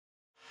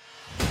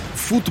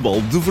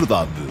Futebol de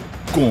Verdade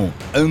com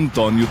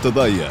António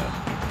Tadeia.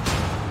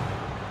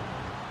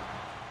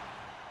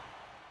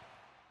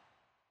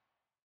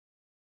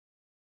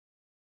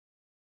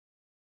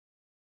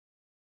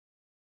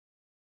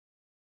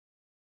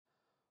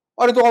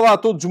 Ora, então, olá a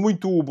todos,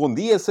 muito bom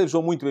dia,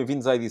 sejam muito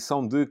bem-vindos à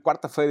edição de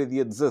quarta-feira,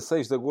 dia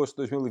 16 de agosto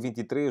de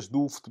 2023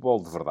 do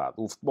Futebol de Verdade.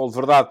 O Futebol de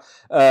Verdade,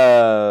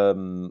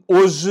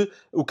 hoje,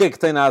 o que é que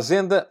tem na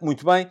agenda?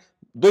 Muito bem,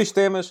 dois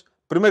temas.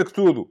 Primeiro que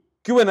tudo,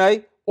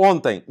 Q&A.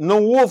 Ontem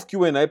não houve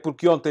Q&A,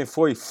 porque ontem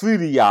foi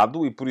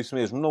feriado, e por isso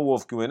mesmo não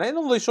houve Q&A.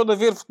 Não deixou de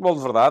haver Futebol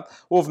de Verdade,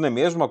 houve na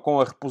mesma, com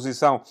a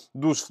reposição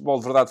dos Futebol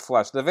de Verdade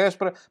Flash da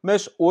véspera,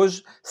 mas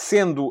hoje,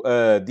 sendo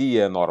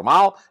dia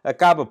normal,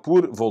 acaba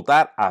por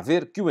voltar a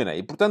haver Q&A.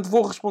 E, portanto,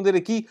 vou responder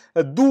aqui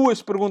a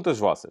duas perguntas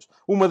vossas.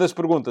 Uma das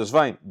perguntas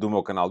vem do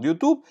meu canal de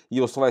YouTube, e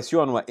eu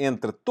seleciono-a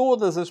entre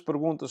todas as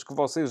perguntas que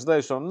vocês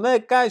deixam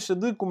na caixa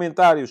de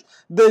comentários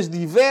das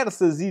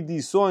diversas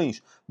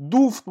edições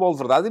do Futebol de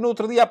Verdade. E no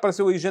outro dia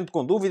apareceu aí gente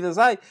com dúvidas.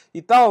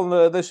 E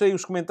tal, deixei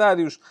os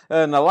comentários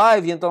na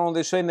live, e então não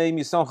deixei na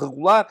emissão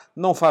regular.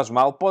 Não faz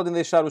mal. Podem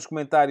deixar os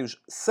comentários,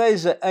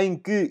 seja em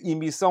que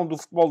emissão do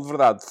Futebol de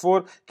Verdade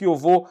for, que eu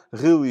vou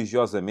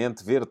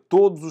religiosamente ver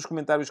todos os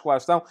comentários que lá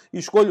estão e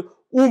escolho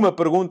uma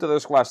pergunta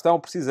das que lá estão,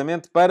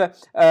 precisamente para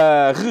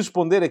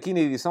responder aqui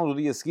na edição do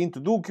dia seguinte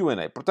do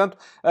Q&A. Portanto,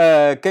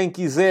 quem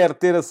quiser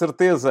ter a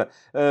certeza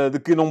de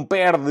que não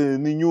perde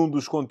nenhum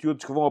dos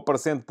conteúdos que vão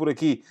aparecendo por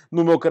aqui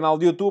no meu canal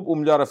de YouTube, o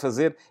melhor a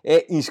fazer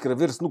é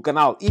inscrever-se no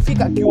canal. E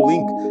fica aqui o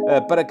link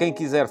para quem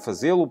quiser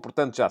fazê-lo.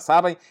 Portanto, já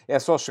sabem, é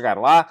só chegar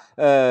lá,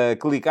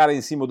 clicar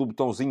em cima do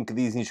botãozinho que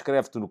diz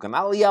inscreve-te no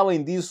canal e,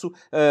 além disso,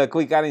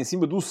 clicar em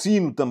cima do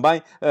sino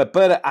também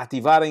para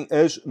ativarem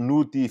as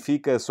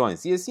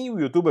notificações. E assim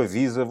o YouTube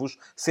avisa-vos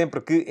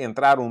sempre que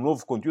entrar um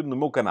novo conteúdo no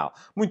meu canal.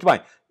 Muito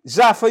bem.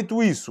 Já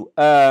feito isso,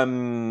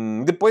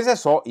 depois é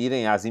só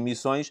irem às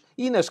emissões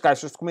e nas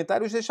caixas de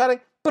comentários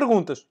deixarem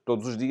perguntas.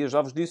 Todos os dias,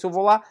 já vos disse, eu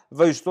vou lá,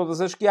 vejo todas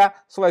as que há,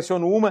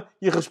 seleciono uma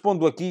e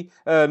respondo aqui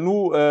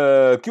no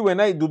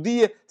Q&A do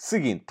dia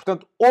seguinte.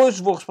 Portanto,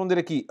 hoje vou responder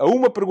aqui a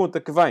uma pergunta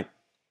que vem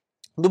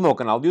do meu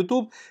canal de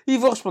YouTube e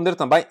vou responder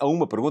também a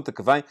uma pergunta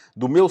que vem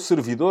do meu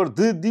servidor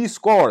de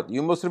Discord. E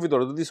o meu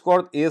servidor de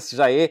Discord, esse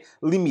já é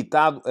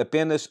limitado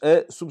apenas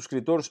a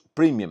subscritores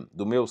premium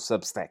do meu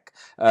Substack.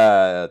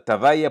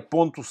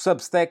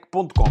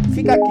 tadeia.substack.com.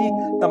 Fica aqui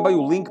também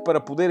o link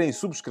para poderem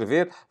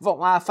subscrever. Vão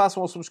lá,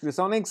 façam a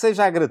subscrição, nem que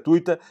seja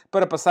gratuita,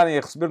 para passarem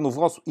a receber no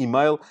vosso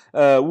e-mail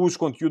os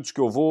conteúdos que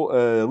eu vou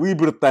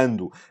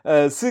libertando.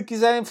 Se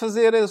quiserem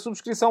fazer a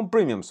subscrição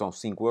premium, são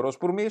 5€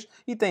 por mês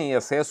e têm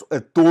acesso a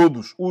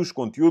todos os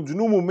conteúdos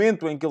no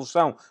momento em que eles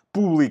são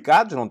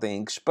publicados, não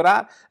têm que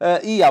esperar,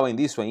 e além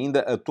disso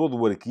ainda a todo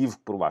o arquivo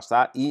que por lá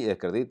está, e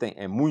acreditem,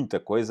 é muita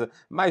coisa,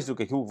 mais do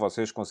que aquilo que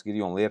vocês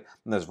conseguiriam ler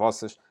nas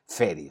vossas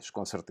férias,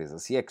 com certeza.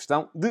 Se é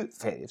questão de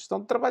férias, estão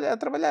de trabalhar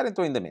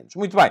então ainda menos.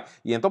 Muito bem,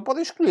 e então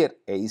podem escolher,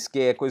 é isso que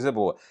é a coisa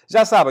boa.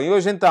 Já sabem,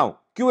 hoje então,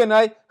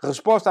 Q&A,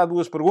 resposta a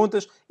duas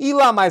perguntas, e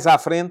lá mais à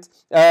frente,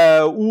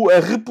 a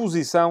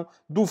reposição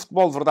do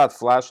Futebol de Verdade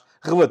Flash,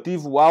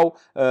 relativo ao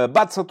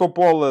Batsa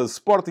Topola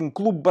Sporting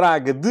Clube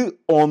Braga de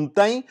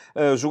ontem.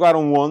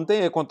 Jogaram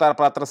ontem, a contar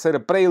para a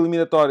terceira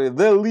pré-eliminatória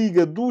da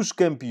Liga dos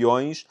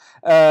Campeões.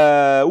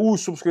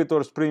 Os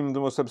subscritores premium do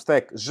meu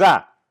Substack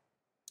já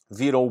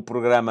viram o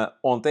programa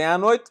ontem à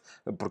noite,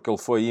 porque ele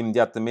foi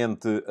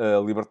imediatamente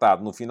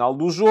libertado no final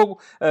do jogo.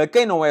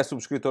 Quem não é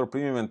subscritor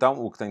premium,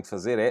 então, o que tem de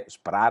fazer é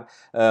esperar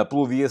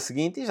pelo dia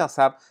seguinte. E já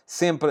sabe,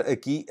 sempre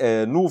aqui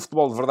no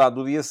Futebol de Verdade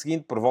do dia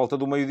seguinte, por volta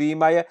do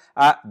 12:30,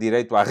 há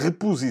direito à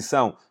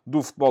reposição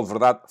do Futebol de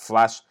Verdade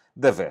Flash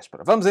da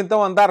véspera. Vamos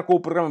então andar com o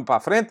programa para a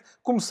frente,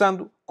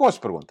 começando com as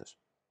perguntas.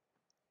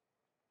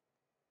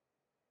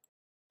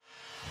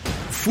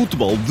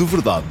 Futebol de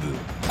Verdade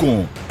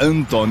com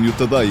António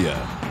Tadeia.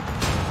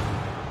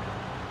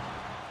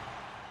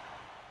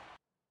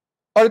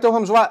 Ora, então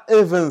vamos lá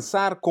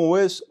avançar com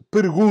as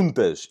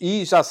perguntas.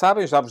 E já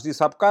sabem, já vos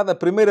disse há bocado, a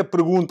primeira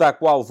pergunta à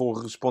qual vou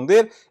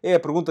responder é a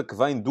pergunta que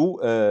vem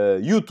do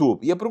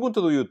YouTube. E a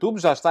pergunta do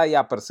YouTube já está aí a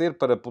aparecer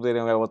para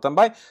poderem lê-la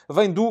também.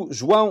 Vem do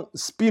João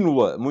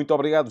Spínola. Muito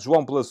obrigado,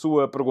 João, pela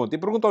sua pergunta. E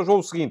pergunta ao João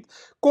o seguinte: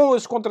 com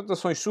as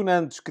contratações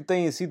sonantes que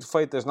têm sido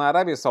feitas na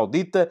Arábia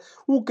Saudita,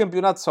 o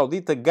campeonato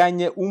saudita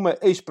ganha uma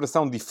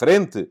expressão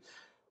diferente?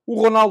 O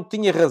Ronaldo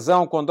tinha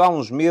razão quando há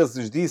uns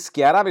meses disse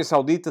que a Arábia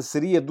Saudita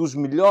seria dos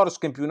melhores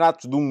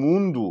campeonatos do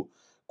mundo.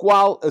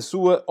 Qual a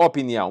sua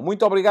opinião?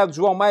 Muito obrigado,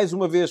 João, mais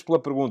uma vez pela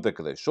pergunta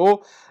que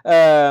deixou,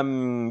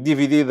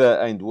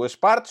 dividida em duas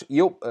partes. E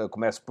eu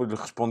começo por lhe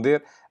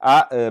responder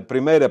à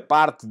primeira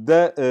parte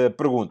da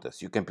pergunta.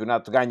 Se o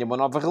campeonato ganha uma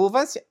nova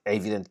relevância, é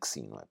evidente que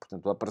sim, não é?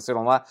 Portanto,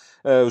 apareceram lá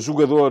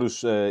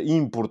jogadores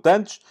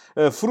importantes,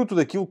 fruto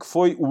daquilo que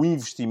foi o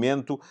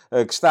investimento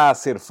que está a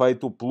ser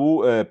feito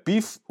pelo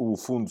PIF, o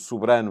Fundo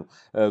Soberano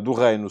do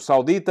Reino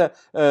Saudita,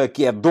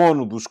 que é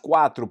dono dos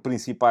 4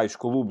 principais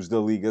clubes da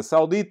Liga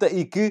Saudita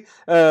e que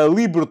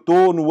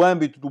libertou, no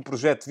âmbito do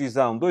projeto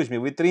Visão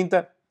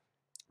 2030,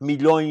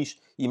 milhões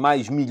e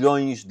mais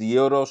milhões de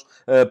euros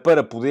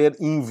para poder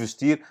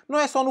investir. Não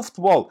é só no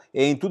futebol,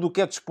 é em tudo o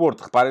que é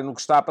desporto. Reparem no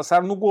que está a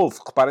passar no golfe,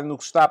 reparem no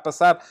que está a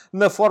passar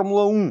na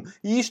Fórmula 1.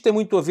 E isto tem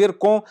muito a ver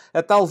com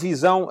a tal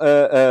visão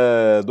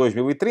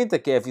 2030,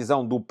 que é a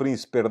visão do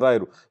príncipe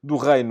herdeiro do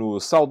reino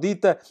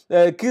saudita,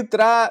 que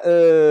terá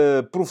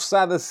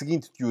professado a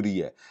seguinte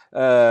teoria.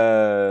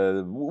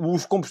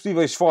 Os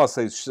combustíveis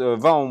fósseis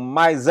vão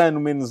mais ano,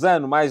 menos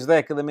ano, mais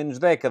década, menos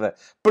década,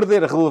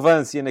 perder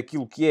relevância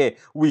naquilo que é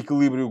o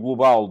equilíbrio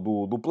global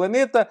do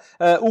planeta,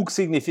 o que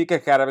significa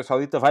que a Arábia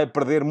Saudita vai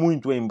perder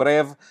muito em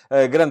breve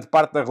grande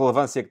parte da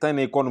relevância que tem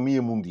na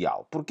economia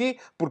mundial. Porquê?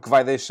 Porque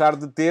vai deixar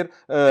de ter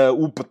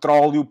o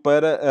petróleo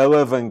para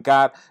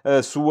alavancar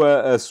a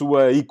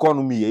sua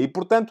economia e,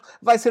 portanto,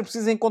 vai ser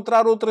preciso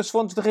encontrar outras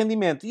fontes de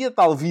rendimento. E a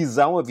tal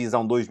visão, a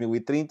visão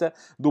 2030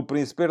 do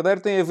príncipe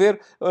herdeiro, tem a ver,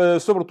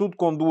 sobretudo,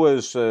 com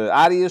duas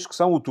áreas, que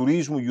são o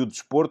turismo e o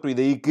desporto, e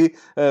daí que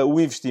o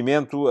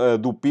investimento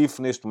do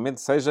PIF, neste momento,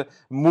 seja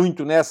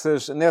muito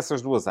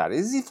nessas duas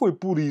áreas. E foi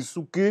por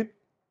isso que,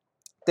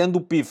 tendo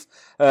o PIF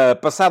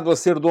passado a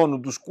ser dono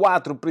dos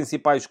 4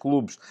 principais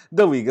clubes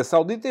da Liga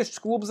Saudita, estes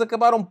clubes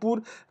acabaram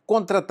por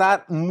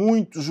contratar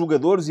muitos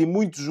jogadores e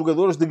muitos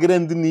jogadores de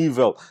grande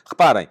nível.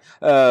 Reparem,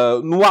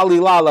 no Al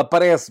Hilal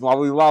aparece, no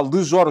Al Hilal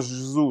de Jorge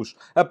Jesus,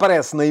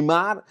 aparece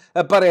Neymar,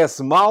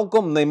 aparece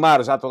Malcolm.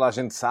 Neymar, já toda a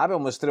gente sabe, é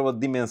uma estrela de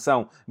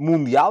dimensão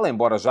mundial,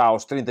 embora já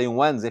aos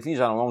 31 anos, enfim,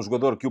 já não é um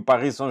jogador que o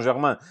Paris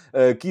Saint-Germain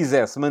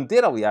quisesse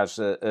manter. Aliás,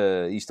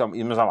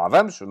 mas já lá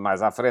vamos,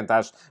 mais à frente,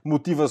 às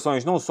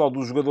motivações não só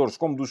dos jogadores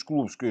como dos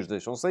clubes que os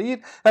deixam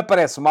sair.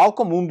 Aparece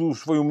Malcolm,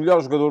 foi o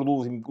melhor jogador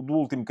do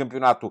último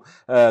campeonato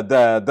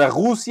da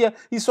Rússia,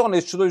 e só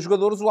nestes 2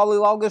 jogadores o Al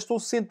Hilal gastou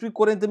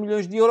 140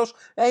 milhões de euros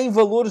em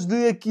valores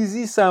de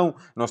aquisição.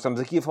 Nós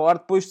estamos aqui a falar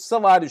depois de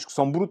salários, que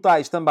são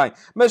brutais também.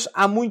 Mas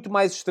há muito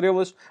mais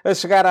estrelas a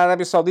chegar à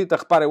Arábia Saudita.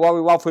 Reparem, o Al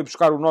Hilal foi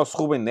buscar o nosso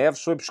Rubem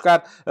Neves, foi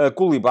buscar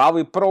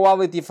Koulibaly, para o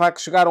Al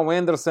Ettifaq chegaram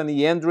Henderson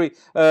e Hendry,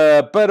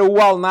 para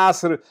o Al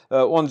Nassr,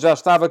 onde já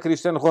estava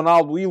Cristiano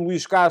Ronaldo e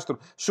Luís Castro,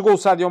 chegou o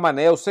Sadio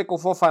Mané, o Seko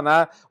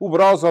Fofana, o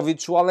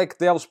Brozovic, o Alec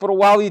Telles, para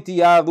o Al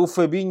Ittihad, o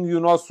Fabinho e o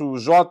nosso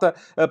Jota,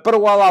 para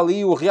o Al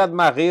Ali, o Riyad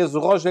Mahrez, o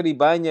Roger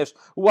Ibanhas,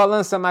 o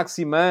Alain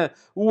Saint-Maximin,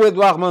 o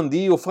Edouard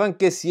Mendy, o Franck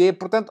Kessié.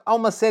 Portanto, há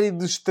uma série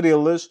de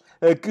estrelas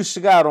que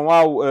chegaram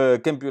ao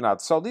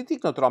campeonato saudita e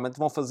que, naturalmente,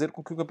 vão fazer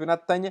com que o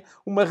campeonato tenha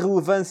uma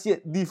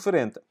relevância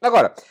diferente.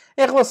 Agora,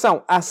 em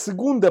relação à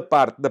segunda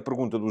parte da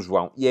pergunta do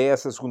João, e é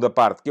essa segunda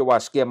parte que eu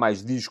acho que é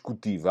mais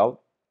discutível,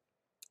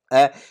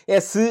 é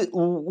se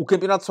o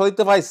campeonato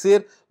saudita vai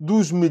ser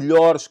dos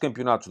melhores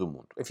campeonatos do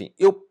mundo. Enfim,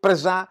 eu para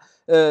já,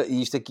 e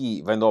isto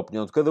aqui vem da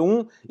opinião de cada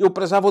um, eu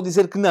para já vou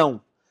dizer que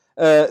não.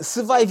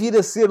 Se vai vir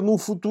a ser no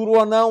futuro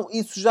ou não,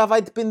 isso já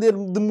vai depender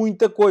de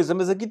muita coisa.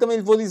 Mas aqui também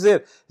lhe vou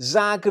dizer,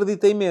 já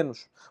acreditei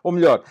menos. Ou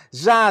melhor,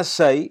 já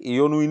achei, e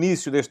eu no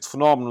início deste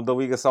fenómeno da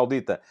Liga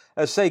Saudita,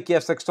 achei que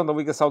esta questão da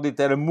Liga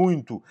Saudita era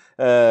muito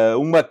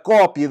uma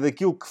cópia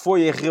daquilo que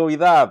foi a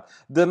realidade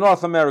da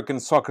North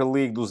American Soccer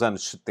League dos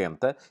anos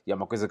 70, e é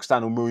uma coisa que está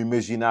no meu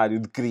imaginário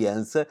de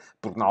criança,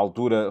 porque na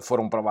altura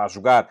foram para lá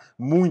jogar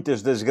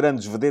muitas das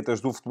grandes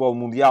vedetas do futebol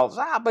mundial,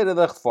 já à beira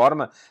da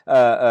reforma.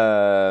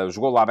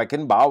 Jogou lá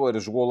Beckenbauer,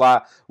 jogou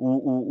lá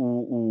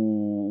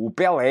o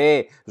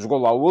Pelé, jogou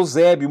lá o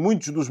Eusébio,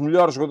 muitos dos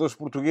melhores jogadores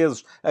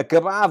portugueses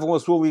acabaram a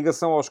sua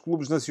ligação aos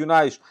clubes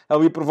nacionais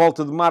ali por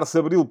volta de março,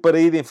 abril, para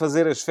irem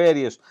fazer as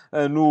férias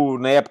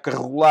na época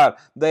regular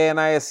da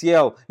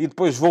NASL, e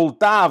depois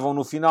voltavam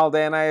no final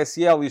da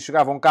NASL e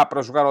chegavam cá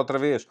para jogar outra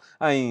vez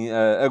em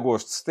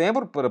agosto,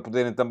 setembro, para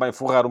poderem também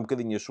forrar um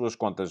bocadinho as suas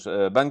contas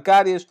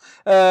bancárias.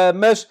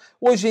 Mas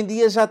hoje em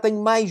dia já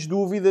tenho mais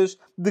dúvidas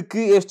de que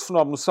este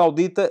fenómeno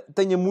saudita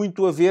tenha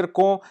muito a ver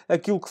com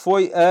aquilo que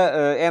foi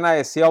a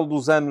NASL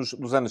dos anos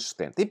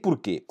 70. E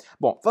porquê?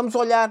 Bom, vamos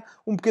olhar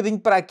um bocadinho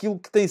para aquilo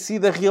que tem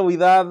sido a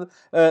realidade,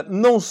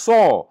 não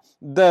só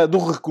do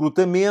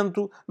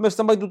recrutamento, mas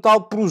também do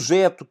tal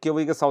projeto que a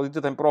Liga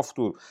Saudita tem para o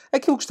futuro.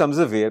 Aquilo que estamos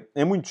a ver,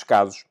 em muitos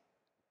casos,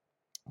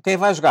 quem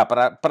vai jogar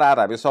para a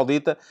Arábia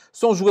Saudita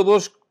são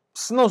jogadores que,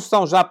 se não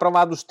estão já para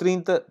lá dos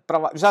 30,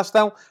 já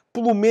estão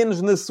pelo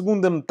menos na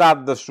segunda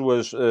metade das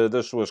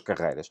suas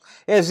carreiras.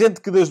 É gente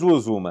que das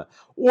duas uma,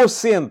 ou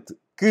sente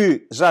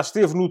que já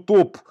esteve no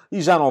topo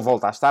e já não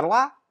volta a estar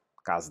lá,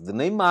 caso de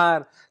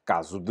Neymar,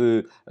 caso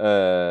de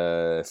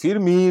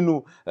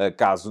Firmino,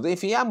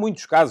 enfim, há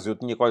muitos casos. Eu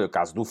tinha, olha, o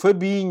caso do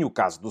Fabinho, o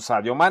caso do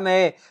Sadio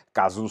Mané,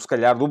 caso, se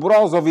calhar, do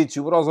Brozovic.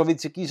 O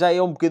Brozovic aqui já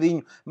é um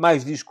bocadinho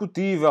mais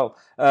discutível.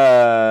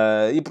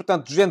 E,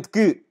 portanto, gente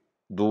que,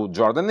 do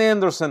Jordan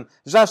Henderson,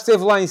 já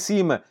esteve lá em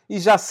cima e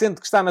já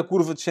sente que está na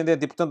curva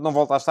descendente e, portanto, não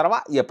volta a estar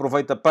lá e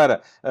aproveita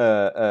para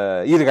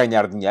ir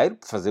ganhar dinheiro,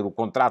 fazer o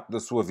contrato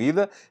da sua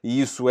vida,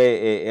 e isso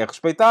é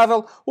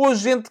respeitável. Ou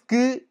gente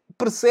que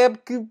percebe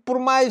que, por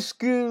mais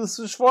que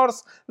se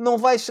esforce, não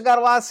vai chegar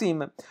lá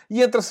acima.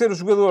 E entre ser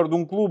jogador de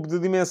um clube de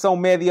dimensão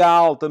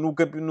média-alta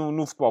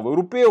no futebol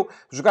europeu,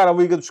 jogar a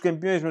Liga dos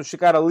Campeões, mas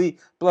ficar ali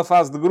pela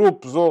fase de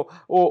grupos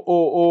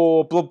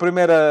ou pela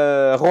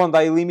primeira ronda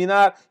a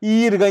eliminar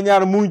e ir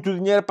ganhar muito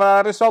dinheiro para a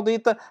Arábia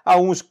Saudita, há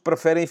uns que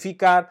preferem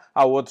ficar,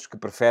 há outros que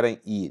preferem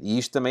ir. E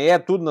isto também é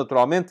tudo,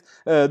 naturalmente,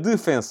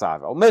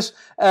 defensável. Mas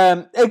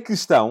a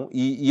questão,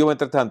 e eu,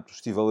 entretanto,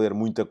 estive a ler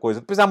muita coisa,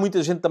 depois há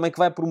muita gente também que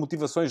vai por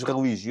motivações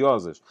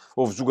religiosas.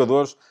 Houve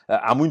jogadores,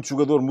 há muito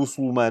jogador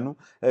muçulmano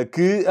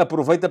que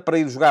aproveita para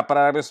ir jogar para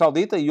a Arábia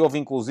Saudita e houve,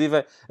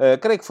 inclusive,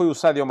 creio que foi o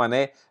Sadio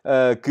Mané,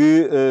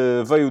 que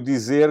veio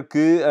dizer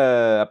que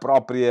a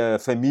própria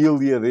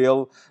família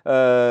dele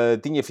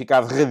tinha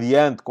ficado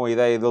radiante com a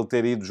ideia de ele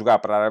ter ido jogar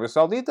para a Arábia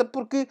Saudita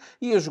porque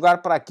ia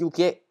jogar para aquilo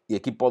que é, e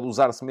aqui pode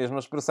usar-se mesmo a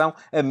expressão,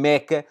 a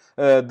Meca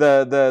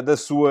da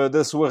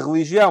sua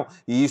religião.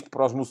 E isto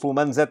para os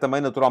muçulmanos é também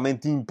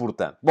naturalmente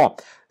importante. Bom,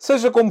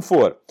 seja como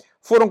for,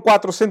 foram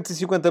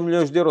 450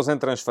 milhões de euros em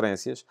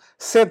transferências,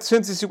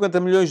 750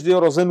 milhões de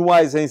euros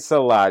anuais em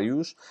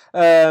salários,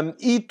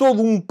 e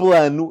todo um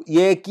plano, e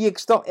é aqui a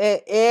questão,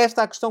 é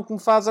esta a questão que me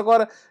faz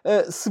agora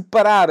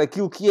separar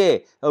aquilo que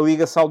é a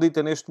Liga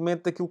Saudita neste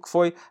momento daquilo que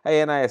foi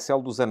a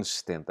NASL dos anos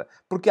 70.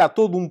 Porque há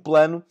todo um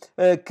plano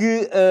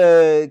que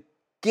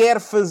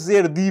quer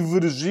fazer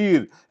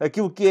divergir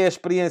aquilo que é a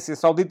experiência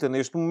saudita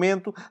neste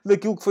momento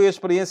daquilo que foi a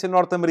experiência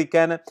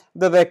norte-americana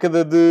da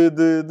década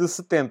de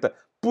 70.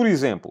 Por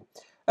exemplo,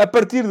 a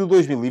partir de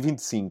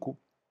 2025,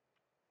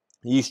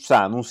 e isto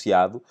está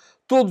anunciado,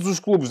 todos os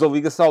clubes da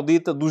Liga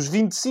Saudita, dos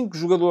 25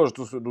 jogadores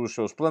dos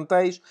seus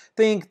plantéis,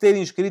 têm que ter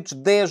inscritos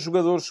 10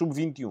 jogadores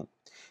sub-21.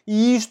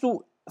 E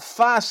isto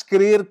faz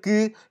crer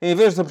que, em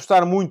vez de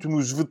apostar muito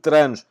nos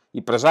veteranos,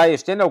 e para já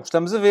este ano é o que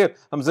estamos a ver.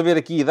 Vamos a ver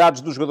aqui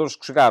idades dos jogadores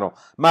que chegaram.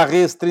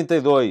 Mahrez,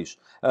 32.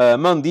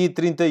 Mandi,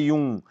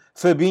 31.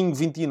 Fabinho,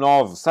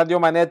 29. Sadio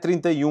Mané,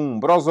 31.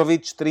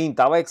 Brozovic,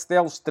 30. Alex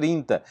Telles,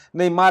 30.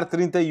 Neymar,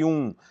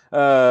 31.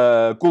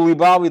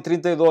 Koulibaly,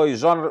 32.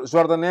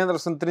 Jordan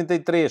Henderson,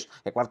 33.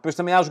 É claro que depois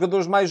também há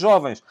jogadores mais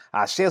jovens.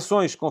 Há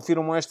exceções que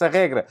confirmam esta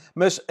regra.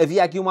 Mas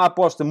havia aqui uma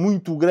aposta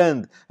muito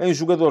grande em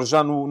jogadores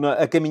já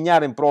a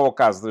caminharem para o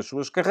ocaso das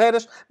suas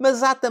carreiras.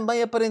 Mas há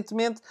também,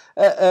 aparentemente,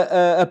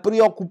 a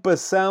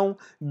preocupação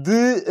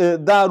de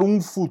dar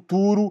um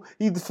futuro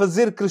e de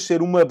fazer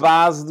crescer uma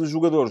base de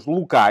jogadores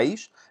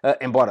locais,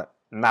 embora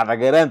nada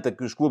garanta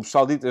que os clubes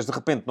sauditas de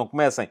repente não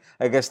comecem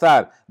a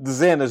gastar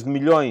dezenas de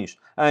milhões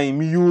em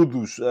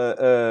miúdos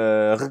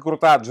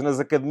recrutados nas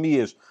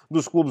academias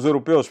dos clubes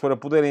europeus para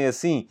poderem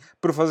assim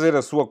prefazer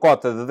a sua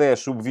cota de 10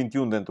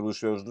 sub-21 dentro dos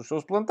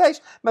seus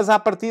plantéis, mas à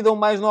partida o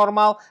mais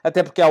normal,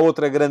 até porque há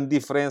outra grande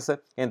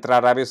diferença entre a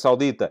Arábia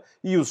Saudita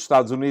e os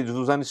Estados Unidos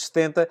dos anos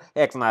 70,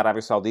 é que na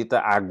Arábia Saudita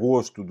há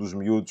gosto dos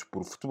miúdos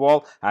por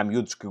futebol, há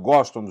miúdos que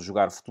gostam de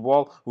jogar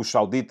futebol, os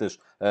sauditas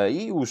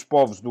e os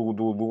povos do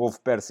Golfo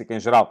Pérsico em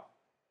geral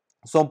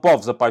são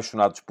povos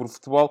apaixonados por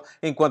futebol,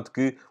 enquanto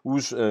que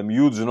os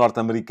miúdos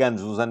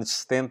norte-americanos dos anos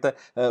 70,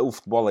 o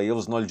futebol a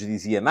eles não lhes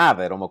dizia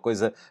nada. Era uma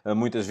coisa,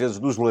 muitas vezes,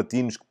 dos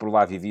latinos que por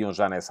lá viviam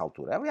já nessa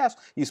altura. Aliás,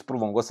 isso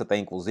prolongou-se até,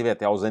 inclusive,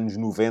 até aos anos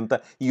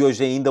 90, e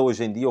hoje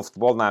em dia, o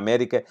futebol na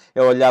América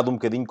é olhado um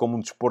bocadinho como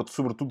um desporto,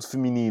 sobretudo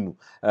feminino,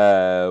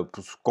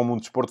 como um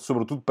desporto,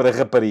 sobretudo, para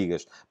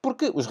raparigas.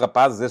 Porque os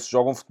rapazes, esses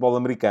jogam futebol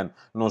americano,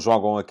 não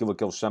jogam aquilo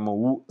que eles chamam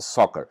o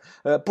soccer.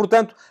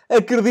 Portanto,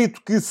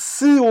 acredito que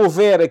se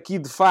houver aqui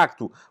de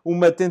facto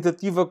uma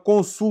tentativa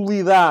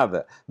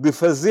consolidada de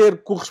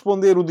fazer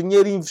corresponder o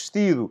dinheiro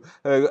investido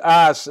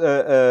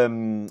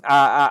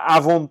à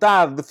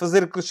vontade de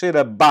fazer crescer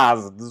a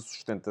base de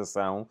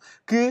sustentação,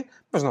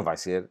 mas não vai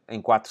ser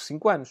em 4,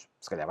 5 anos.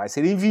 Se calhar vai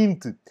ser em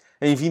 20.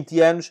 Em 20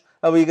 anos,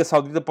 a Liga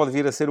Saudita pode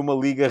vir a ser uma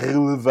liga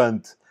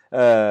relevante.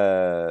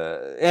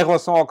 Em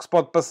relação ao que se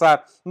pode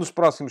passar nos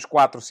próximos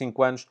 4 ou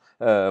 5 anos,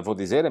 vou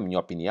dizer a minha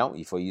opinião,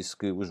 e foi isso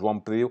que o João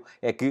me pediu,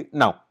 é que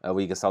não, a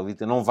Liga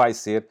Saudita não vai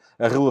ser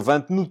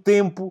relevante no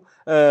tempo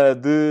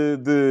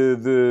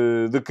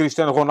de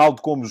Cristiano Ronaldo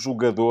como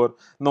jogador.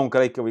 Não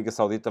creio que a Liga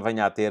Saudita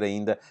venha a ter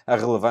ainda a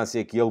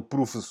relevância que ele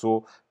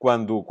professou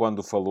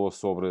quando falou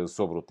sobre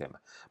o tema.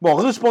 Bom,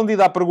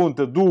 respondida à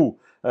pergunta do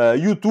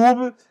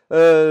YouTube,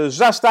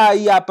 já está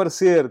aí a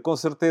aparecer, com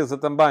certeza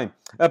também,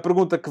 a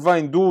pergunta que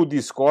vem do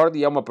Discord,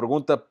 e é uma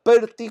pergunta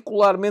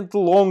particularmente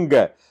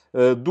longa,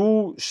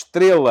 do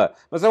Estrela.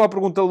 Mas é uma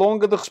pergunta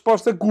longa de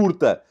resposta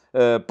curta.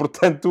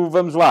 Portanto,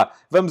 vamos lá.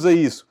 Vamos a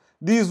isso.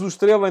 Diz o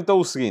Estrela, então,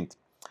 o seguinte.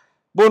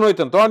 Boa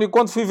noite, António.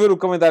 Quando fui ver o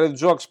calendário de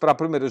jogos para a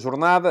primeira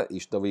jornada,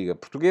 isto da Liga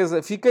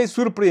Portuguesa, fiquei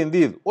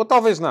surpreendido, ou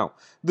talvez não,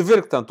 de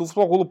ver que tanto o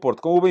Futebol Clube do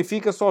Porto como o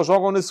Benfica só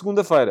jogam na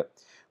segunda-feira.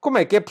 Como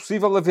é que é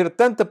possível haver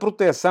tanta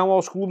proteção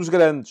aos clubes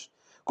grandes?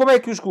 Como é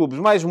que os clubes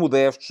mais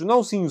modestos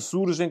não se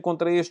insurgem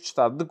contra este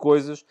estado de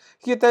coisas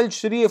que até lhes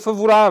seria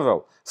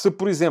favorável se,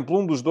 por exemplo,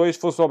 um dos dois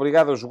fosse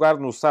obrigado a jogar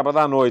no sábado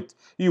à noite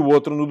e o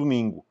outro no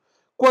domingo?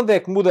 Quando é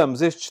que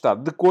mudamos este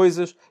estado de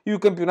coisas e o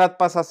campeonato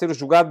passa a ser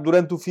jogado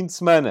durante o fim de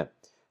semana?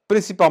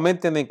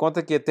 principalmente tendo em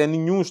conta que até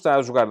nenhum está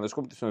a jogar nas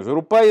competições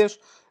europeias,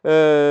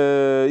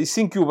 e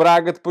sim que o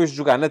Braga, depois de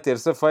jogar na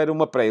terça-feira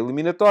uma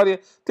pré-eliminatória,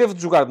 teve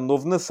de jogar de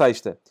novo na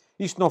sexta.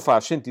 Isto não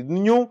faz sentido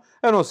nenhum,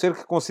 a não ser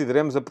que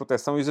consideremos a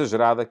proteção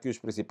exagerada que os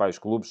principais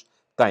clubes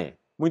têm.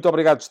 Muito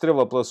obrigado,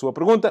 Estrela, pela sua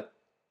pergunta.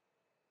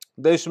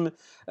 Deixe-me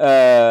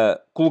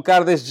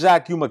colocar desde já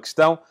aqui uma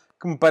questão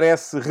que me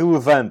parece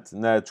relevante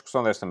na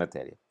discussão desta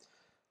matéria.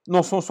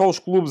 Não são só os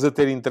clubes a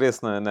ter interesse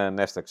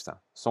nesta questão.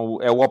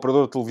 É o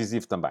operador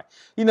televisivo também.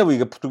 E na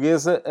Liga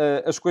Portuguesa,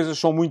 as coisas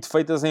são muito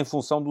feitas em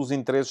função dos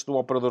interesses do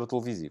operador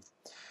televisivo.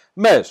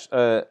 Mas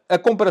a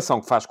comparação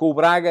que faz com o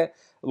Braga,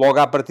 logo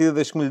à partida,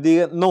 deixe-me lhe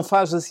diga, não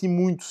faz assim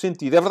muito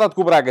sentido. É verdade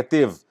que o Braga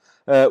teve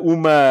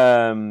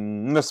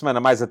uma semana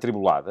mais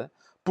atribulada,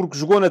 porque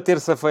jogou na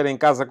terça-feira em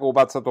casa com o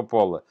Bate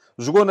Satopola,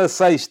 jogou na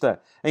sexta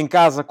em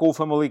casa com o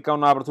Famalicão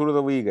na abertura da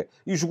Liga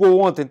e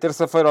jogou ontem,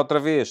 terça-feira, outra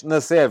vez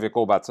na Sérvia com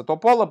o Bate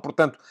Satopola.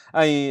 Portanto,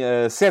 em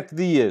 7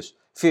 dias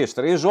fez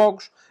 3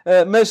 jogos,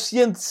 mas se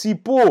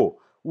antecipou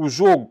o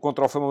jogo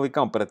contra o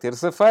Famalicão para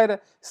terça-feira,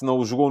 se não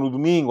o jogou no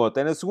domingo ou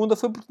até na segunda,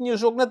 foi porque tinha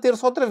jogo na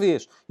terça outra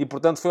vez. E,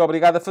 portanto, foi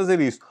obrigado a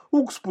fazer isso.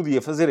 O que se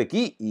podia fazer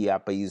aqui, e há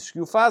países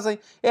que o fazem,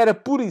 era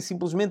pura e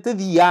simplesmente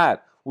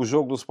adiar o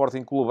jogo do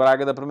Sporting Clube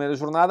Braga da primeira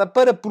jornada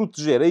para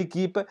proteger a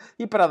equipa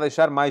e para a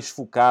deixar mais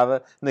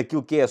focada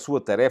naquilo que é a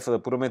sua tarefa de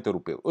apuramento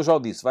europeu. Eu já o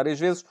disse várias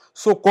vezes,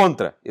 sou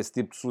contra esse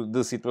tipo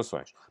de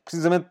situações.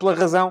 Precisamente pela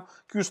razão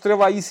que o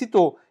Estrela aí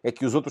citou. É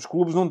que os outros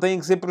clubes não têm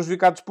que ser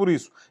prejudicados por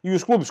isso. E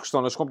os clubes que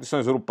estão nas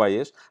competições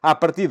europeias, à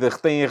partida,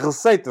 retêm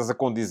receitas a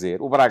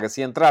condizer. O Braga,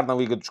 se entrar na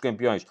Liga dos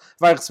Campeões,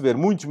 vai receber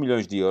muitos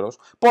milhões de euros,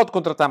 pode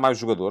contratar mais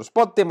jogadores,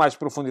 pode ter mais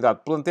profundidade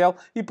de plantel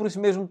e, por isso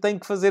mesmo, tem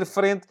que fazer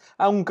frente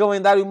a um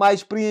calendário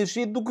mais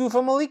preenchido do que o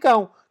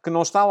Famalicão, que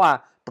não está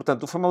lá.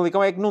 Portanto, o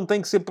Famalicão é que não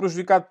tem que ser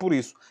prejudicado por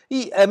isso.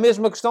 E a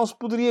mesma questão se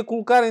poderia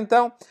colocar,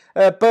 então,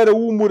 para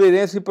o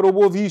Moreirense e para o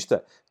Boa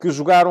Vista, que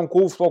jogaram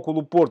com o Futebol Clube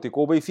do Porto e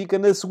com o Benfica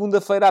na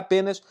segunda-feira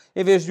apenas,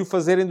 em vez de o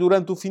fazerem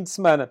durante o fim de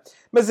semana.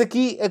 Mas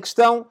aqui a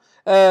questão,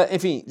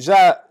 enfim,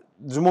 já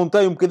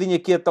desmontei um bocadinho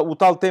aqui o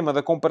tal tema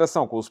da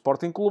comparação com o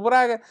Sporting Clube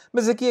Braga,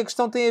 mas aqui a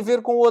questão tem a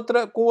ver com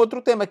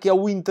outro tema, que é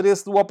o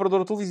interesse do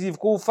operador televisivo,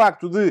 com o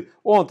facto de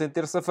ontem,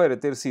 terça-feira,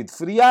 ter sido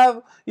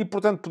feriado e,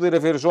 portanto, poder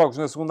haver jogos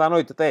na segunda à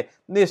noite. Até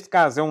neste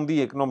caso é um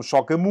dia que não me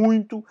choca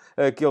muito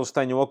que eles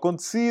tenham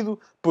acontecido,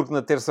 porque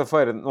na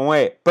terça-feira não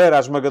é, para a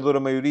esmagadora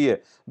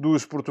maioria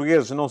dos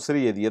portugueses, não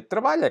seria dia de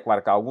trabalho. É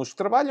claro que há alguns que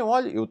trabalham.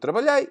 Olha, eu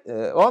trabalhei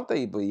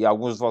ontem e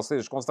alguns de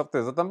vocês com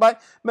certeza também,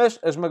 mas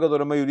a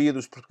esmagadora maioria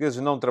dos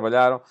portugueses não trabalharam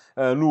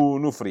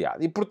no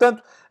feriado. E,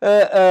 portanto,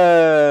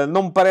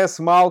 não me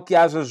parece mal que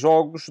haja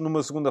jogos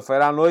numa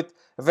segunda-feira à noite,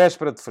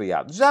 véspera de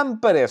feriado. Já me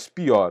parece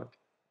pior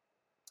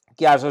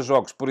que haja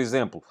jogos, por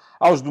exemplo,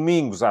 aos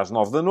domingos às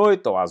 9 da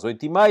noite ou às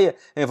 8h30,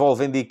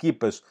 envolvendo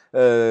equipas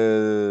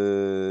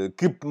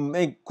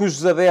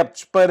cujos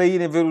adeptos, para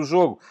irem ver o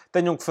jogo,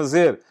 tenham que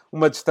fazer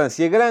uma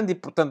distância grande e,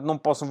 portanto, não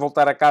possam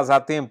voltar a casa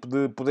a tempo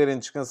de poderem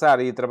descansar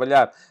e ir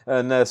trabalhar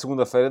na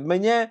segunda-feira de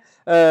manhã.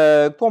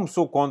 Como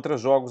sou contra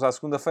jogos à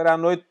segunda-feira à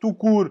noite,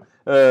 tucur,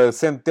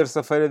 sendo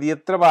terça-feira dia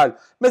de trabalho.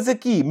 Mas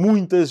aqui,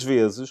 muitas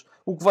vezes,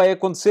 o que vai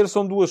acontecer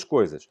são duas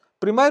coisas.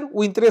 Primeiro,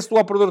 o interesse do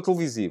operador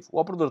televisivo. O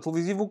operador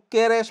televisivo o que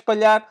quer é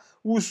espalhar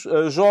os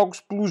jogos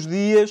pelos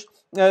dias,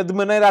 de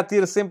maneira a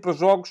ter sempre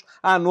jogos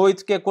à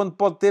noite, que é quando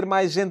pode ter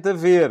mais gente a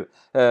ver.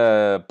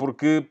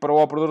 Porque para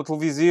o operador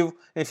televisivo,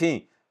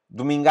 enfim,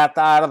 domingo à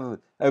tarde,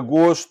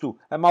 agosto,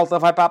 a malta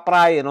vai para a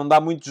praia, não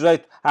dá muito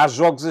jeito. Há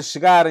jogos a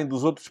chegarem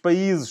dos outros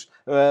países,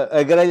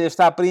 a grelha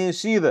está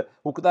preenchida.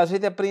 O que dá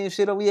jeito é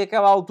preencher ali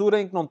aquela altura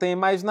em que não tem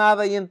mais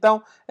nada e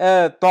então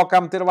toca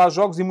a meter lá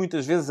jogos e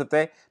muitas vezes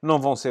até não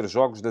vão ser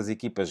jogos das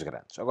equipas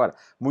grandes. Agora,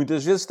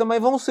 muitas vezes também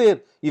vão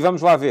ser. E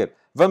vamos lá ver.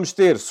 Vamos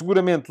ter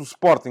seguramente o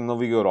Sporting na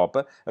Liga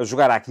Europa a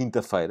jogar à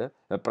quinta-feira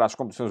para as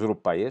competições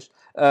europeias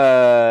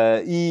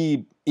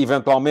e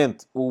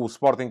eventualmente o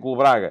Sporting Clube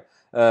Braga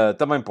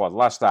também pode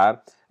lá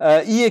estar.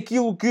 E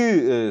aquilo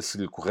que, se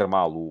lhe correr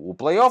mal o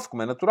play-off,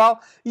 como é natural,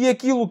 e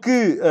aquilo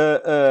que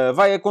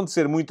vai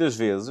acontecer muitas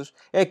vezes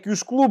é que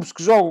os clubes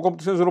que jogam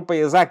competições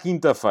europeias à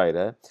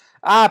quinta-feira,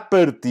 à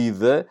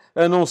partida,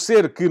 a não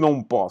ser que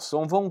não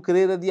possam, vão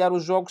querer adiar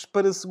os jogos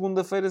para a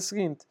segunda-feira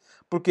seguinte.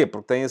 Porquê?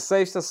 Porque têm a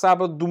sexta,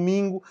 sábado,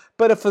 domingo,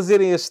 para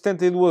fazerem as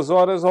 72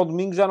 horas ao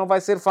domingo já não vai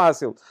ser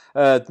fácil.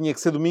 Tinha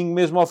que ser domingo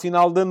mesmo ao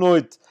final da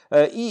noite.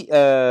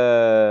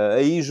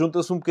 Aí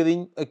junta-se um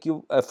bocadinho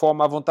aquilo, a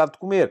fome à vontade de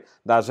comer.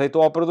 Dá jeito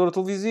ao operador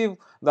televisivo,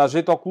 dá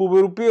jeito ao clube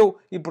europeu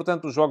e,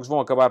 portanto, os jogos vão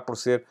acabar por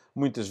ser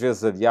muitas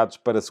vezes adiados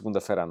para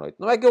segunda-feira à noite.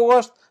 Não é que eu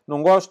gosto,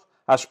 não gosto.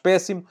 Acho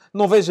péssimo.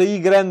 Não vejo aí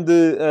grande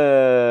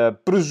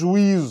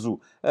prejuízo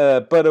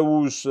para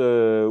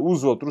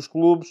os outros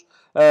clubes,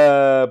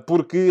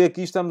 porque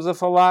aqui estamos a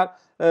falar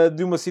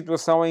de uma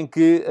situação em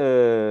que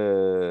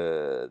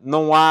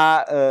não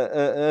há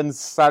a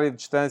necessária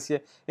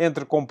distância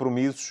entre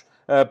compromissos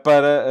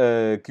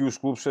para que os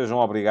clubes sejam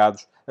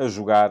obrigados a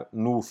jogar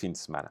no fim de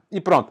semana. E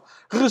pronto,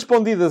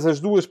 respondidas as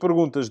duas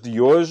perguntas de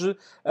hoje,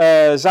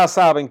 já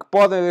sabem que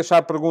podem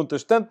deixar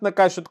perguntas tanto na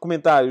caixa de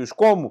comentários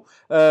como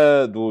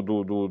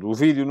do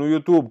vídeo no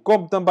YouTube,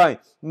 como também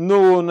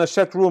na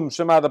chatroom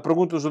chamada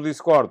Perguntas do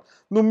Discord,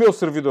 no meu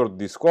servidor de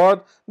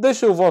Discord.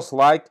 Deixem o vosso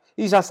like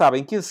e já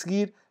sabem que a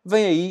seguir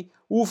vem aí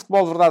o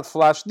Futebol de Verdade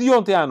Flash de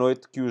ontem à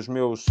noite, que os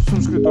meus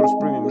subscritores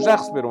premium já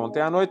receberam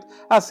ontem à noite,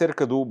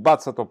 acerca do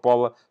Batsa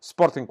Topola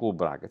Sporting Clube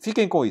Braga.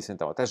 Fiquem com isso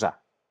então, até já.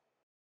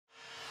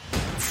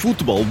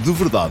 Futebol de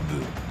Verdade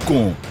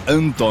com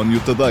António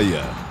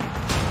Tadeia.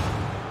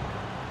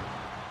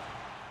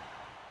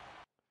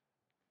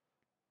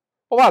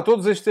 Olá a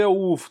todos, este é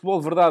o Futebol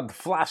de Verdade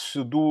Flash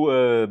do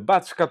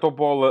Batsa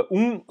Topola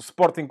 1,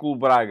 Sporting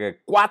Clube Braga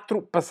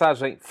 4,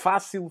 passagem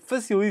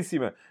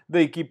facilíssima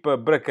da equipa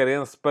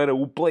bracarense para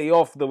o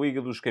play-off da Liga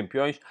dos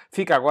Campeões.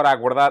 Fica agora a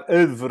aguardar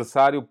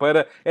adversário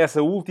para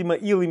essa última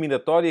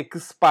eliminatória que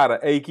separa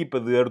a equipa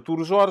de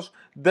Artur Jorge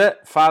da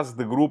fase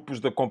de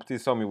grupos da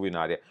competição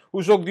milionária.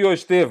 O jogo de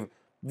hoje teve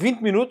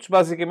 20 minutos,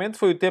 basicamente,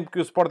 foi o tempo que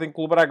o Sporting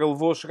Clube Braga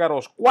levou a chegar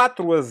aos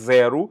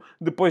 4-0,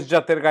 depois de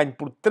já ter ganho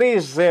por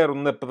 3-0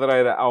 na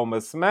Pedreira há uma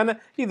semana,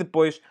 e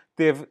depois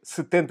teve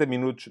 70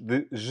 minutos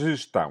de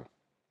gestão.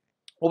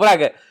 O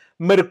Braga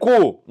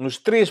marcou nos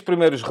 3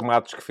 primeiros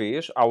remates que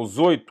fez, aos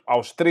 8,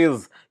 aos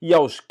 13 e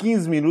aos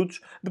 15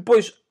 minutos.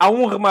 Depois há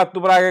um remate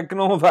do Braga que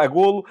não dá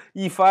golo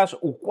e faz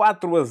o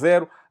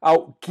 4-0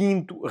 ao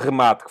 5º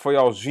remate, que foi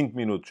aos 20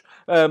 minutos.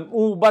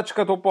 O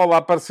Batsa Topola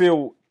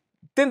apareceu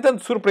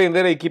tentando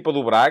surpreender a equipa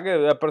do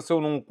Braga,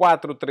 apareceu num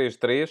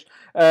 4-3-3,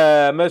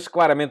 mas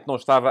claramente não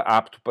estava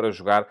apto para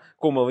jogar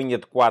com uma linha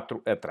de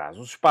 4 atrás.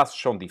 Os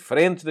espaços são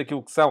diferentes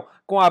daquilo que são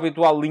com a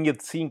habitual linha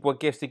de 5 a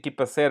que esta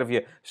equipa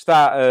sérvia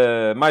está,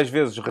 mais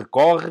vezes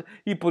recorre,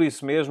 e por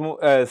isso mesmo,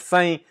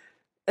 sem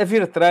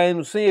haver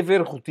treino, sem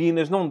haver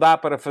rotinas, não dá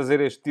para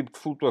fazer este tipo de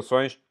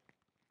flutuações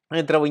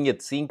entre a linha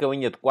de 5, a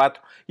linha de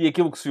 4, e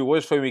aquilo que se viu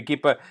hoje foi uma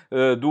equipa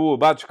do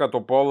Batsa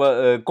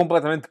Topola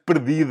completamente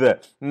perdida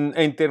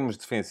em termos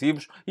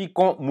defensivos e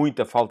com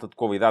muita falta de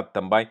qualidade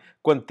também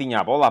quando tinha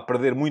a bola, a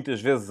perder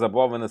muitas vezes a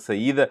bola na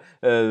saída,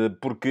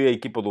 porque a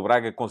equipa do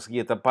Braga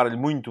conseguia tapar-lhe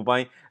muito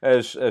bem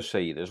as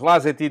saídas.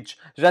 Lazetic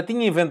já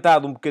tinha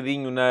inventado um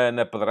bocadinho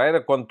na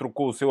Pedreira, quando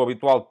trocou o seu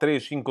habitual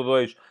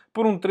 3-5-2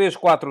 por um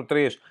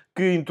 3-4-3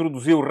 que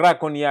introduziu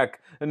Rakoniak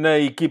na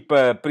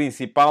equipa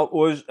principal.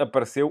 Hoje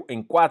apareceu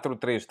em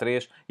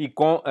 4-3-3 e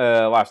com,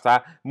 lá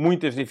está,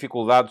 muitas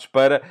dificuldades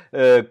para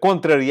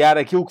contrariar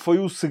aquilo que foi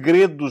o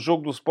segredo do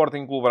jogo do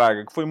Sporting Clube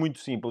Braga, que foi muito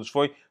simples,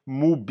 foi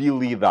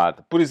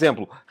mobilidade. Por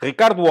exemplo,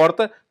 Ricardo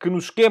Horta, que no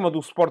esquema do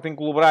Sporting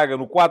Clube Braga,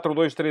 no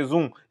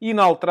 4-2-3-1,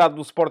 inalterado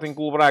do Sporting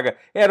Clube Braga,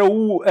 era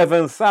o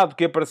avançado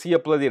que aparecia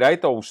pela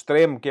direita, ou o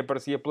extremo que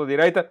aparecia pela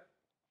direita,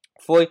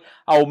 foi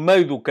ao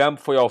meio do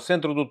campo, foi ao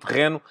centro do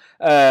terreno,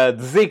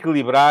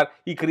 desequilibrar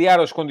e criar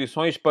as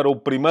condições para o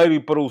primeiro e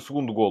para o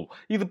segundo golo.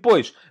 E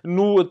depois,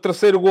 no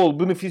terceiro golo,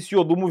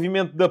 beneficiou do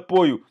movimento de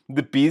apoio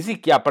de Pizzi,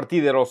 que à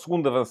partida era o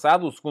segundo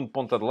avançado, o segundo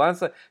ponta de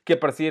lança, que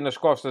aparecia nas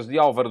costas de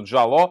Álvaro de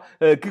Jaló,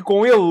 que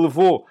com ele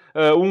levou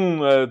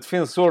um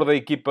defensor da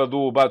equipa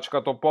do Batsa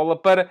Topola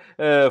para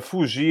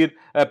fugir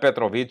a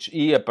Petrovic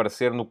e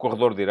aparecer no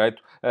corredor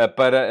direito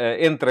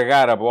para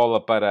entregar a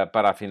bola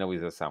para a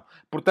finalização.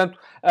 Portanto,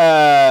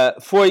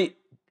 foi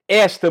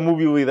esta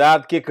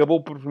mobilidade que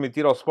acabou por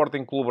permitir ao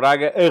Sporting Clube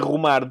Braga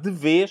arrumar de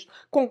vez,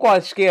 com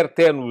quaisquer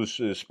ténues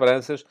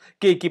esperanças,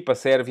 que a equipa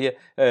sérvia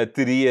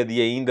teria de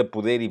ainda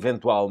poder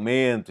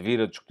eventualmente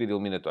vir a discutir a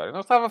eliminatória. Não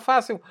estava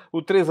fácil.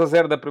 O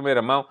 3-0 da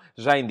primeira mão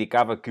já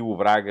indicava que o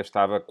Braga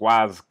estava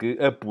quase que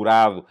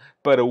apurado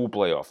para o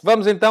play-off.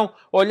 Vamos então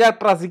olhar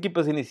para as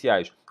equipas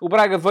iniciais. O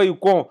Braga veio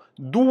com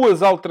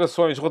 2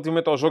 alterações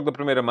relativamente ao jogo da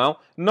primeira mão.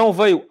 Não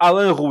veio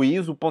Alain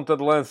Ruiz, o ponta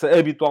de lança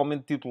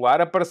habitualmente titular.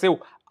 Apareceu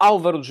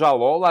Álvaro de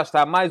Jaló, lá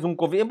está mais um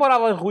convite. Embora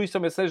Alain Ruiz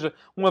também seja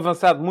um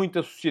avançado muito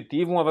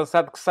associativo, um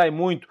avançado que sai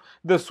muito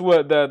da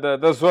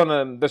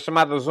zona, da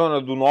chamada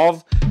zona do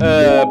 9,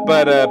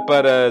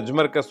 para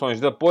desmarcações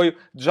de apoio.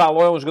 De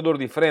Jaló é um jogador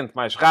diferente,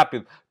 mais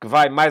rápido, que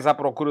vai mais à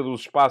procura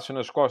dos espaços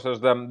nas costas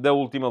da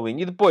última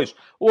linha. E depois,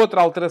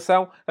 outra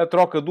alteração, a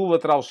troca do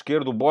lateral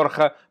esquerdo,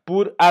 Borja,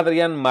 por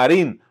Adriano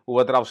Marín, o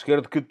lateral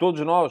esquerdo que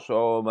todos nós,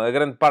 ou a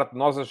grande parte de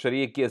nós,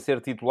 acharia que ia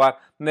ser titular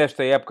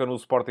nesta época no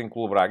Sporting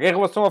Clube Braga. Em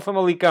relação ao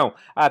Famalicão,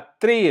 há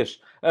 3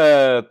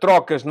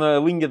 trocas na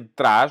linha de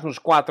trás, nos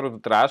 4 de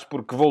trás,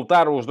 porque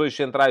voltaram os 2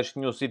 centrais que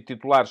tinham sido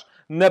titulares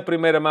na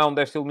primeira mão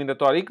desta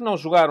eliminatória e que não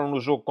jogaram no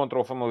jogo contra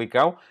o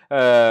Famalicão.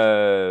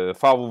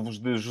 Falo-vos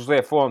de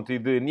José Fonte e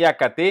de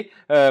Niakate.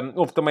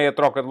 Houve também a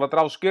troca de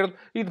lateral esquerdo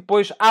e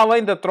depois,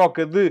 além da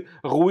troca de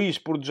Ruiz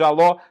por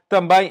Djaló,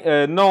 também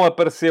não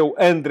apareceu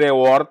André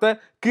Horta,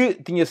 que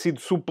tinha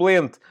sido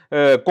suplente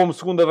como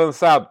segundo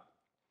avançado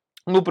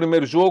No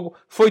primeiro jogo,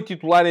 foi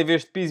titular em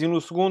vez de Pizzi no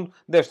segundo.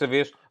 Desta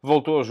vez,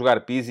 voltou a jogar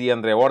Pizzi e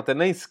André Horta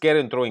nem sequer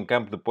entrou em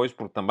campo depois,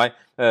 porque também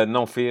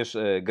não fez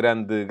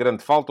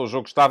grande falta. O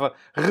jogo estava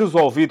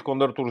resolvido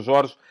quando Artur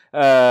Jorge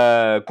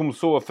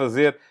começou a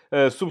fazer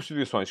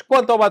substituições.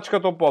 Quanto ao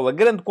Batskatopola,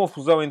 grande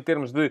confusão em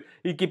termos de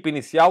equipa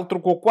inicial.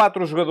 Trocou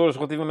 4 jogadores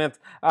relativamente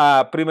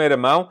à primeira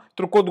mão.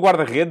 Trocou de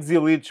guarda-redes,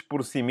 Illich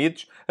por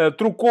Simic.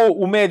 Trocou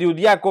o médio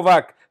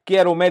Diakovac, que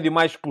era o médio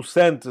mais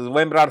possante,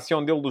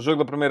 lembrar-se-ão dele do jogo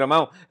da primeira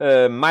mão,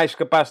 mais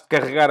capaz de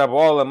carregar a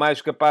bola,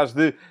 mais capaz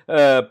de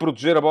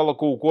proteger a bola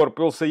com o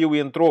corpo. Ele saiu e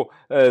entrou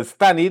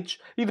Stanic.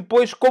 E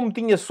depois, como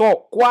tinha só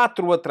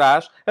 4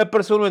 atrás,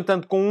 apareceu, no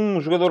entanto, com um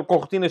jogador com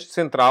rotinas de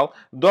central,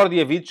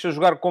 Dordjevic, a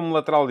jogar como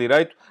lateral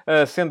direito,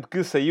 sendo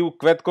que saiu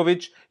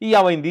Kvetkovic. E,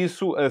 além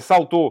disso,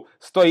 saltou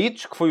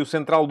Stojic, que foi o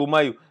central do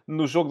meio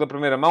no jogo da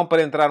primeira mão,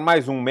 para entrar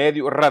mais um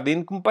médio,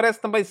 Radin, que me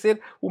parece também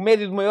ser o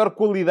médio de maior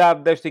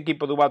qualidade desta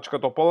equipa do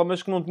Batskatopola,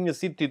 mas que não tinha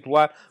sido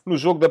titular no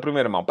jogo da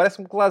primeira mão.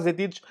 Parece-me que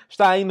Lazetic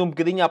está ainda um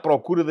bocadinho à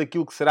procura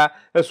daquilo que será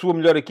a sua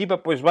melhor equipa,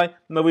 pois bem,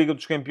 na Liga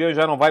dos Campeões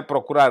já não vai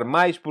procurar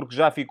mais, porque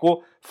já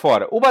ficou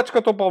fora. O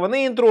Batskatopola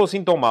nem entrou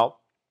assim tão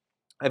mal.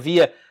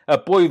 Havia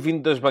apoio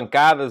vindo das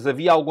bancadas,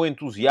 havia algum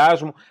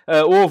entusiasmo,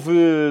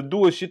 houve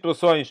 2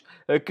 situações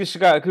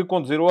que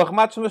conduziram a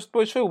remates, mas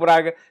depois foi o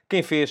Braga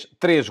quem fez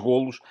 3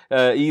 golos,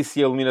 e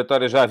se a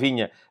eliminatória já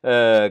vinha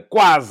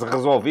quase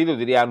resolvida, eu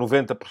diria a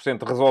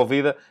 90%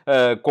 resolvida,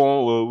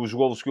 com os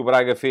golos que o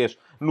Braga fez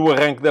no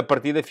arranque da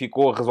partida,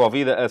 ficou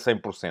resolvida a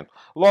 100%.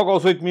 Logo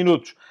aos 8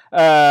 minutos,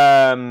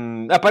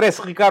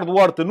 aparece Ricardo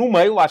Horta no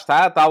meio, lá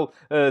está, a tal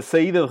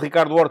saída de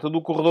Ricardo Horta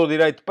do corredor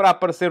direito para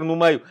aparecer no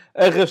meio,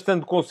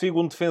 arrastando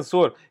consigo um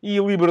defensor e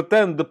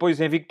libertando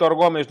depois em Víctor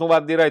Gomes no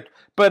lado direito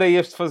para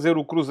este fazer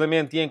o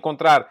cruzamento e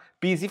encontrar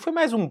Pizzi. Foi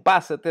mais um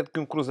passe até do que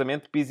um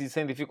cruzamento. Pizzi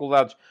sem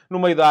dificuldades no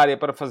meio da área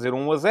para fazer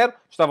 1-0.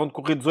 Estavam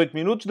decorridos 8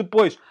 minutos.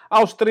 Depois,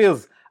 aos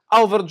 13,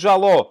 Álvaro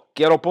Jaló,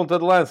 que era o ponta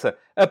de lança,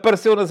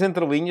 apareceu nas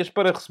entrelinhas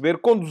para receber,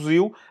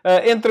 conduziu,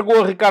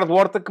 entregou a Ricardo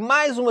Horta, que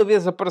mais uma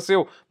vez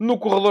apareceu no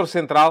corredor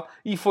central,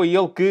 e foi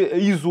ele que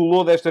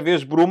isolou desta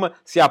vez Bruma.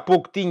 Se há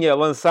pouco tinha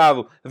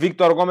lançado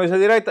Víctor Gomes na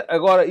direita,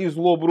 agora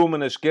isolou Bruma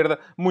na esquerda.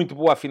 Muito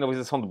boa a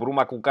finalização de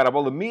Bruma, a colocar a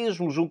bola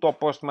mesmo junto ao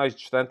poste mais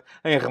distante,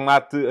 em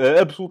remate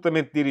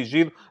absolutamente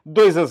dirigido,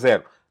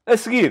 2-0. A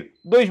seguir,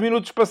 2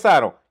 minutos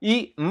passaram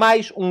e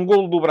mais um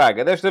golo do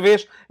Braga. Desta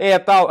vez é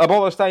a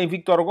bola está em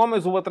Víctor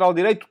Gomes, o lateral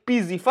direito.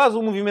 Pizzi faz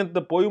um movimento de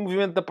apoio, um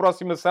movimento de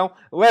aproximação,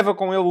 leva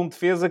com ele um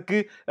defesa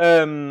que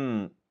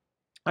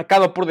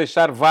acaba por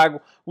deixar vago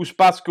o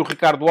espaço que o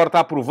Ricardo Horta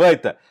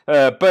aproveita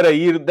para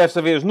ir,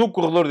 desta vez, no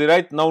corredor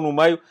direito, não no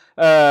meio,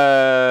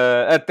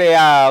 até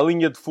à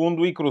linha de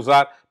fundo e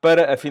cruzar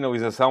para a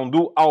finalização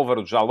do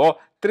Álvaro Jaló.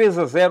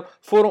 3-0.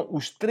 Foram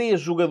os 3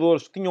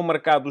 jogadores que tinham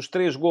marcado os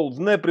 3 golos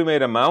na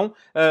primeira mão.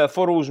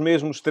 Foram os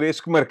mesmos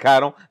 3 que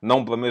marcaram,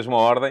 não pela mesma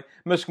ordem,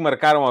 mas que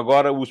marcaram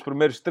agora os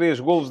primeiros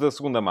 3 golos da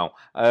segunda mão.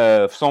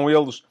 São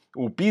eles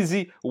o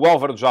Pizzi, o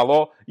Álvaro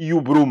Jaló e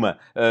o Bruma.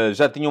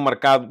 Já tinham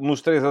marcado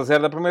nos 3-0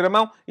 da primeira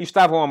mão e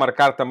estavam a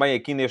marcar também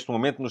aqui neste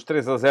momento nos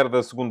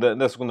 3-0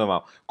 da segunda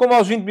mão. Como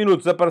aos 20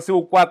 minutos apareceu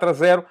o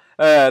 4-0,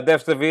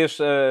 desta vez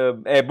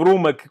é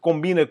Bruma que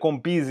combina com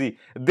Pizzi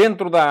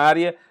dentro da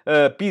área.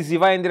 Pizzi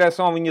vai em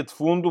direção à linha de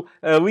fundo.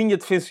 A linha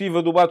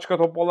defensiva do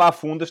Batskatopola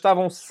afunda.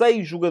 Estavam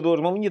 6 jogadores,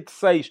 uma linha de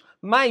 6,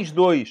 mais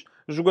 2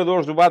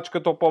 jogadores do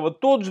Batskatopola,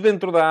 todos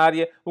dentro da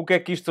área. O que é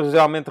que isto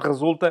realmente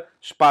resulta?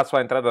 Espaço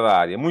à entrada da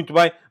área. Muito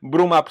bem,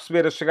 Bruma a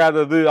perceber a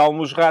chegada de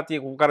Almusrati,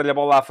 a colocar-lhe a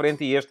bola à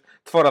frente e este,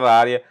 de fora da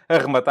área, a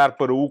rematar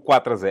para o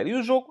 4-0. E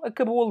o jogo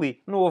acabou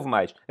ali, não houve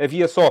mais.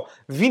 Havia só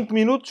 20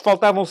 minutos,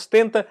 faltavam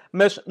 70,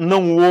 mas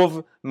não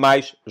houve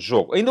mais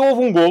jogo. Ainda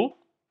houve um golo,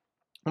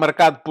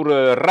 marcado por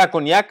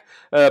Rakoniak,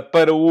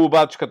 para o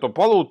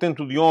Batskatopola, o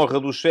tento de honra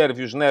dos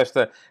sérvios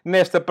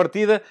nesta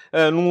partida,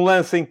 num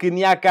lance em que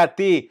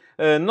Niakate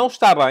não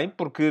está bem,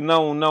 porque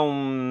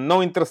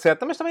não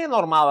intercepta, mas também é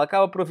normal,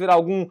 acaba por haver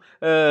algum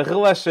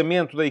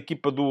relaxamento da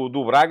equipa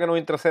do Braga, não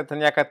intercepta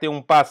Niakate um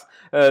passe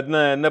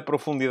na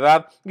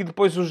profundidade, e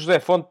depois o José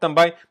Fonte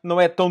também não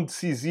é tão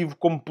decisivo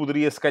como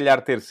poderia se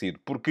calhar ter sido,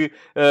 porque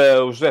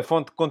o José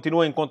Fonte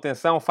continua em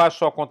contenção, faz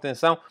só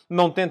contenção,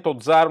 não tenta o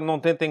desarme, não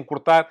tenta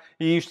encurtar,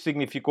 e isto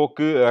significou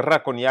que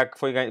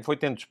Rakoniak foi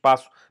tendo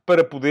espaço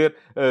para poder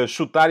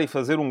chutar e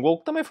fazer um gol,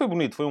 que também foi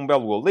bonito, foi um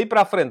belo gol. Daí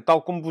para a frente,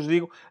 tal como vos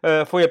digo,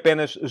 foi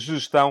apenas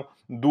gestão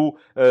do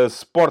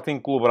Sporting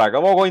Clube Braga.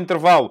 Logo ao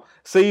intervalo,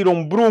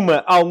 saíram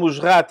Bruma,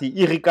 Almusrati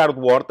e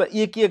Ricardo Horta,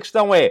 e aqui a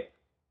questão é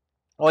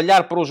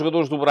olhar para os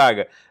jogadores do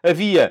Braga.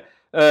 Havia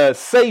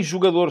 6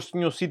 jogadores que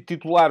tinham sido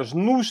titulares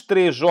nos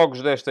 3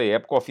 jogos desta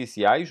época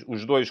oficiais,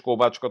 os 2 com o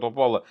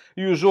Batskatopola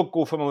e o jogo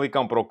com o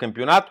Famalicão para o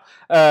campeonato.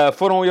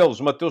 Foram eles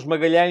Mateus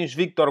Magalhães,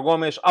 Víctor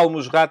Gomes,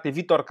 Almusrati,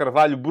 Vítor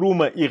Carvalho,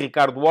 Bruma e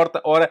Ricardo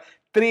Horta. Ora,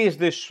 3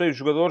 destes 6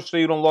 jogadores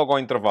saíram logo ao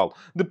intervalo.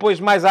 Depois,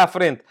 mais à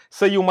frente,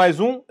 saiu mais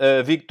um,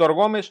 Víctor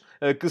Gomes,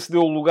 que se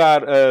deu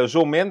lugar a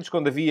João Mendes,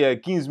 quando havia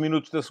 15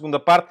 minutos da segunda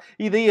parte,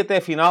 e daí até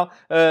a final,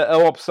 a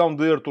opção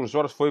de Artur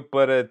Jorge foi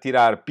para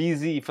tirar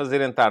Pizzi e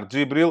fazer entrar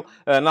Djibril,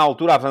 na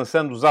altura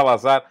avançando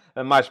Zalazar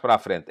mais para a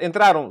frente.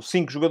 Entraram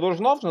 5 jogadores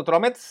novos,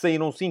 naturalmente,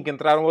 saíram 5,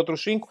 entraram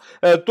outros 5,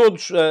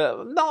 todos,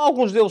 não,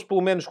 alguns deles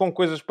pelo menos com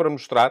coisas para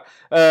mostrar.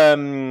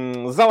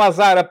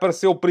 Zalazar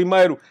apareceu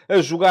primeiro a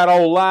jogar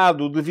ao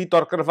lado de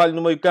Vítor Carvalho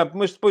no meio-campo,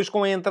 mas depois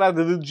com a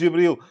entrada de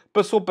Djibril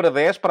passou para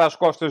 10, para as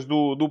costas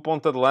do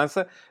ponta de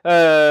lança.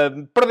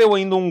 Perdeu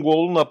ainda um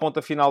golo na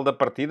ponta final da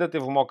partida,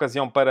 teve uma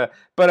ocasião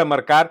para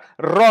marcar.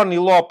 Rony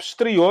Lopes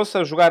estreou-se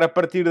a jogar a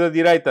partir da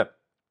direita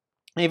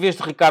em vez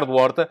de Ricardo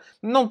Horta.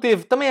 Não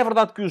teve... Também é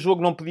verdade que o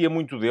jogo não pedia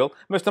muito dele,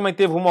 mas também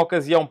teve uma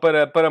ocasião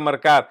para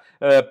marcar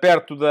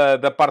perto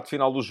da parte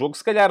final do jogo.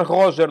 Se calhar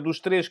Roger, dos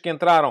 3 que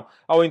entraram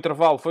ao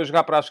intervalo, foi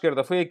jogar para a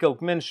esquerda, foi aquele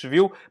que menos se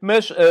viu,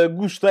 mas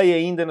gostei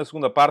ainda, na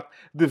segunda parte,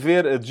 de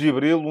ver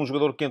Djibril, um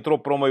jogador que entrou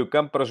para o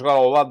meio-campo para jogar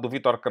ao lado do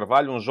Vítor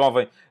Carvalho, um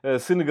jovem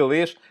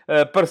senegalês.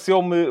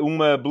 Pareceu-me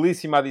uma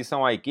belíssima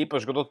adição à equipa,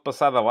 jogador de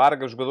passada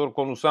larga, jogador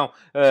com noção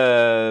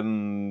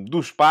do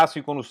espaço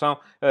e com noção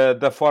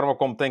da forma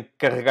como tem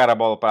que carregar a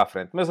bola para a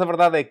frente. Mas a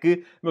verdade é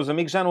que, meus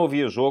amigos, já não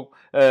havia jogo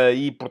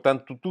e,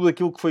 portanto, tudo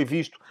aquilo que foi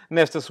visto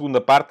nesta segunda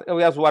parte...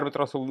 Aliás, o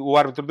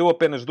árbitro deu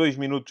apenas 2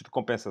 minutos de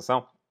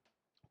compensação,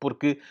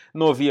 porque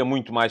não havia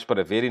muito mais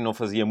para ver e não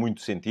fazia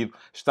muito sentido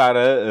estar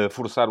a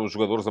forçar os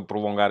jogadores a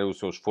prolongarem o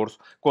seu esforço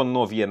quando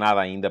não havia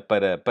nada ainda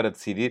para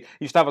decidir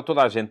e estava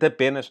toda a gente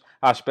apenas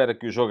à espera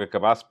que o jogo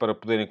acabasse para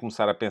poderem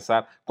começar a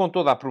pensar com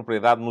toda a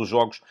propriedade nos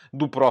jogos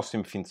do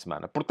próximo fim de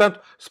semana. Portanto,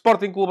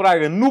 Sporting Clube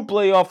Braga no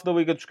play-off da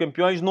Liga dos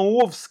Campeões, não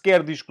houve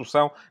sequer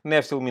discussão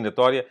nesta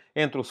eliminatória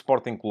entre o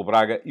Sporting Clube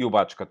Braga e o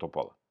Bačka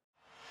Topola.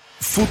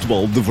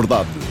 Futebol de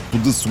verdade,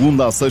 de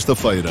segunda à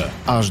sexta-feira,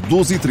 às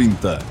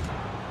 12h30.